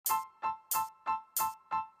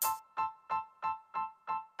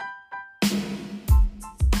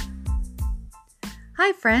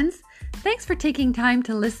Hi friends! Thanks for taking time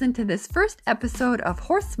to listen to this first episode of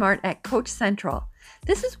Horse Smart at Coach Central.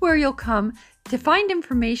 This is where you'll come to find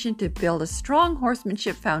information to build a strong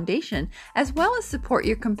horsemanship foundation as well as support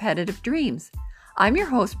your competitive dreams. I'm your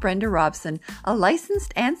host, Brenda Robson, a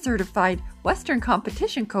licensed and certified Western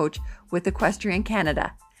competition coach with Equestrian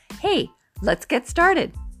Canada. Hey, let's get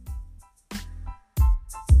started!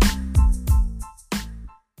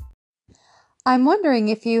 I'm wondering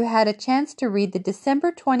if you had a chance to read the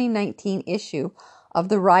December 2019 issue of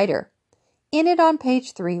The Rider. In it on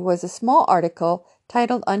page 3 was a small article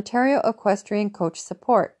titled Ontario Equestrian Coach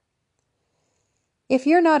Support. If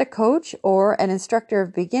you're not a coach or an instructor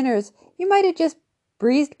of beginners, you might have just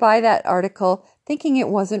breezed by that article thinking it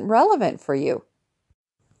wasn't relevant for you.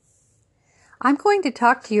 I'm going to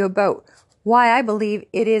talk to you about why I believe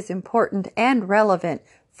it is important and relevant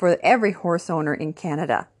for every horse owner in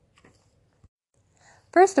Canada.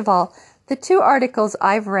 First of all, the two articles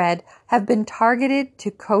I've read have been targeted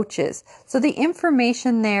to coaches. So the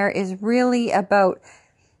information there is really about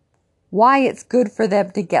why it's good for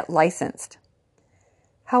them to get licensed.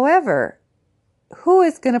 However, who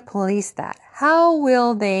is going to police that? How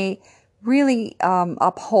will they really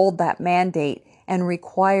uphold that mandate and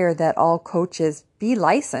require that all coaches be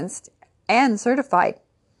licensed and certified?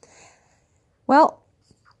 Well,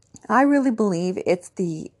 I really believe it's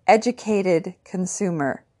the educated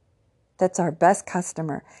consumer that's our best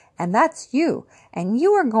customer, and that's you. And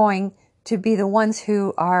you are going to be the ones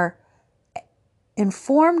who are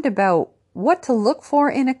informed about what to look for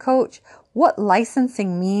in a coach, what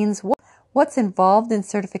licensing means, what's involved in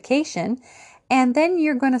certification, and then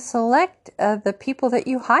you're going to select the people that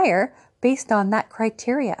you hire based on that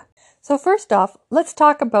criteria. So first off, let's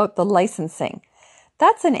talk about the licensing.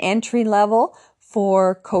 That's an entry level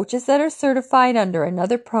for coaches that are certified under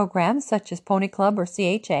another program such as Pony Club or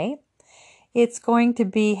CHA. It's going to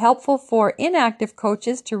be helpful for inactive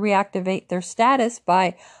coaches to reactivate their status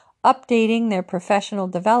by updating their professional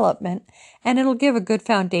development, and it'll give a good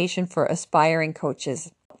foundation for aspiring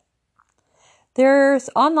coaches. There's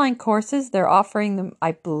online courses. They're offering them,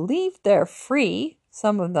 I believe they're free,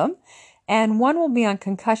 some of them, and one will be on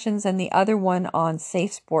concussions and the other one on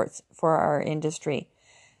safe sports for our industry.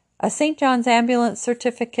 A St. John's ambulance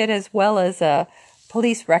certificate as well as a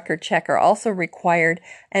police record check are also required,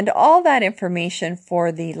 and all that information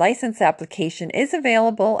for the license application is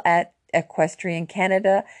available at Equestrian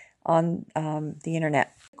Canada on the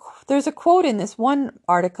internet. There's a quote in this one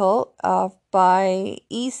article by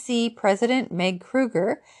EC President Meg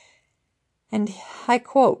Kruger, and I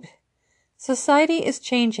quote, "Society is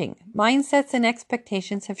changing. Mindsets and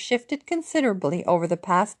expectations have shifted considerably over the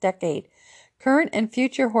past decade. Current and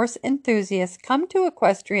future horse enthusiasts come to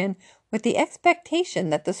equestrian with the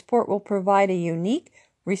expectation that the sport will provide a unique,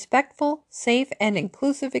 respectful, safe, and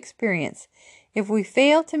inclusive experience. If we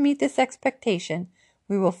fail to meet this expectation,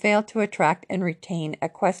 we will fail to attract and retain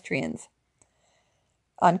equestrians."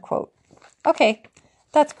 Unquote. Okay,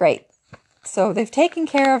 that's great. So they've taken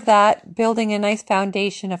care of that, building a nice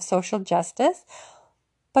foundation of social justice.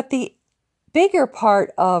 But the bigger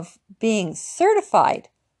part of being certified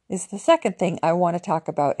is the second thing I want to talk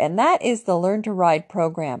about, and that is the Learn to Ride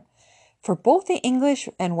program. For both the English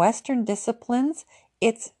and Western disciplines,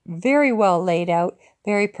 it's very well laid out,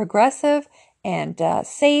 very progressive and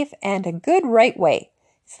safe, and a good right way.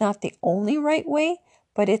 It's not the only right way,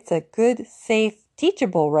 but it's a good, safe,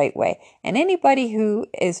 teachable right way. And anybody who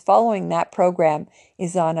is following that program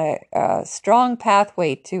is on a strong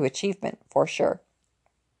pathway to achievement for sure.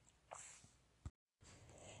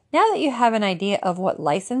 Now that you have an idea of what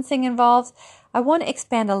licensing involves, I want to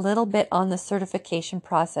expand a little bit on the certification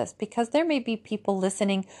process because there may be people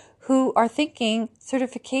listening who are thinking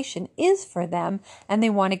certification is for them and they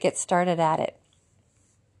want to get started at it.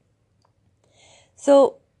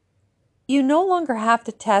 So you no longer have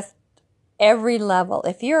to test every level.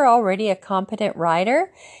 If you're already a competent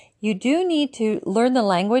rider, you do need to learn the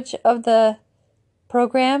language of the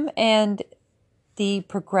program and the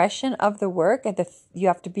progression of the work, and you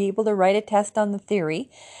have to be able to write a test on the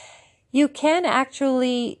theory. You can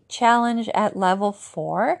actually challenge at level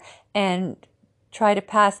 4 and try to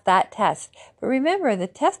pass that test. But remember, the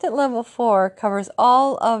test at level 4 covers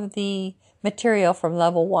all of the material from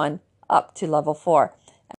level 1 up to level 4.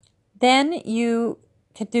 Then you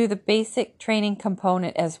can do the basic training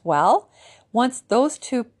component as well. Once those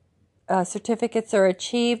two certificates are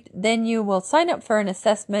achieved, then you will sign up for an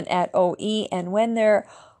assessment at OE, and when there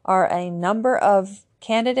are a number of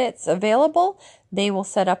candidates available, they will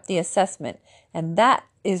set up the assessment, and that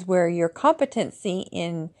is where your competency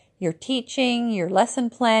in your teaching, your lesson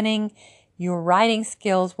planning, your riding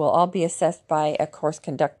skills will all be assessed by a course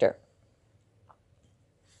conductor.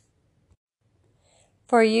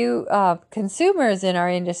 For you consumers in our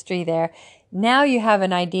industry there, now you have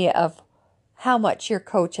an idea of how much your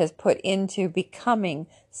coach has put into becoming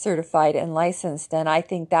certified and licensed. And I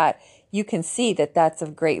think that you can see that that's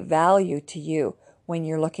of great value to you when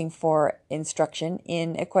you're looking for instruction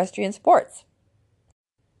in equestrian sports.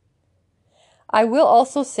 I will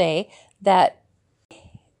also say that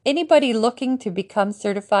anybody looking to become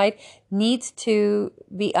certified needs to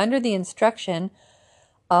be under the instruction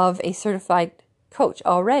of a certified coach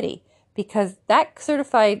already, because that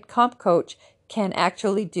certified comp coach can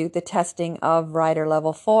actually do the testing of Rider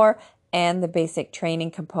Level 4 and the basic training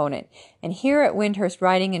component. And here at Windhurst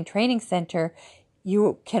Riding and Training Center,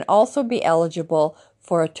 you can also be eligible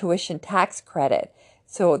for a tuition tax credit.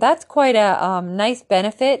 So that's quite a nice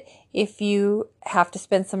benefit if you have to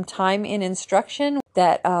spend some time in instruction,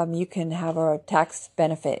 that you can have a tax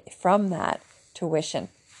benefit from that tuition.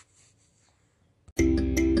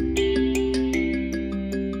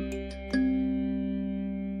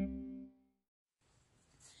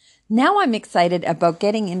 Now I'm excited about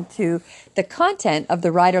getting into the content of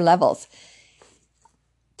the rider levels.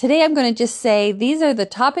 Today I'm going to just say these are the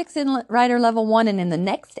topics in Rider Level 1, and in the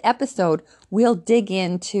next episode we'll dig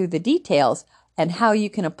into the details and how you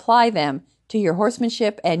can apply them to your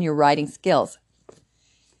horsemanship and your riding skills.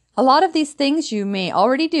 A lot of these things you may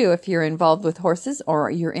already do if you're involved with horses or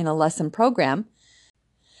you're in a lesson program.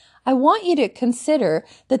 I want you to consider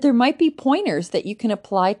that there might be pointers that you can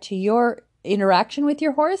apply to your interaction with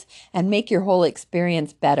your horse and make your whole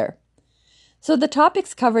experience better. So the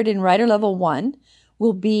topics covered in Rider Level 1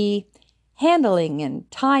 will be handling and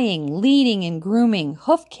tying, leading and grooming,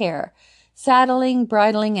 hoof care, saddling,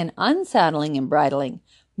 bridling and unsaddling and bridling,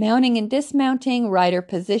 mounting and dismounting, rider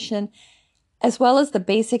position, as well as the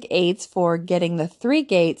basic aids for getting the 3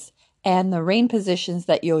 gaits and the rein positions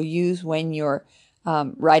that you'll use when you're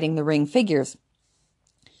riding the ring figures.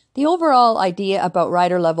 The overall idea about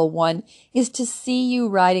Rider Level 1 is to see you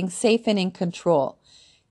riding safe and in control.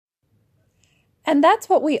 And that's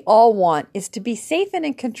what we all want, is to be safe and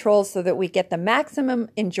in control so that we get the maximum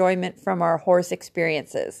enjoyment from our horse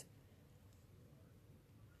experiences.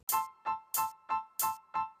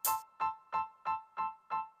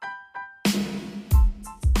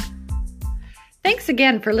 Thanks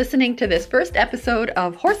again for listening to this first episode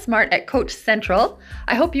of Horse Smart at Coach Central.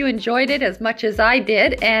 I hope you enjoyed it as much as I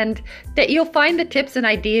did and that you'll find the tips and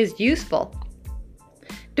ideas useful.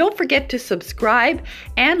 Don't forget to subscribe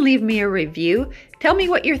and leave me a review. Tell me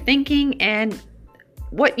what you're thinking and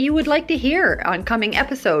what you would like to hear on coming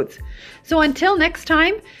episodes. So until next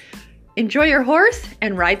time, enjoy your horse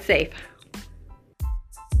and ride safe.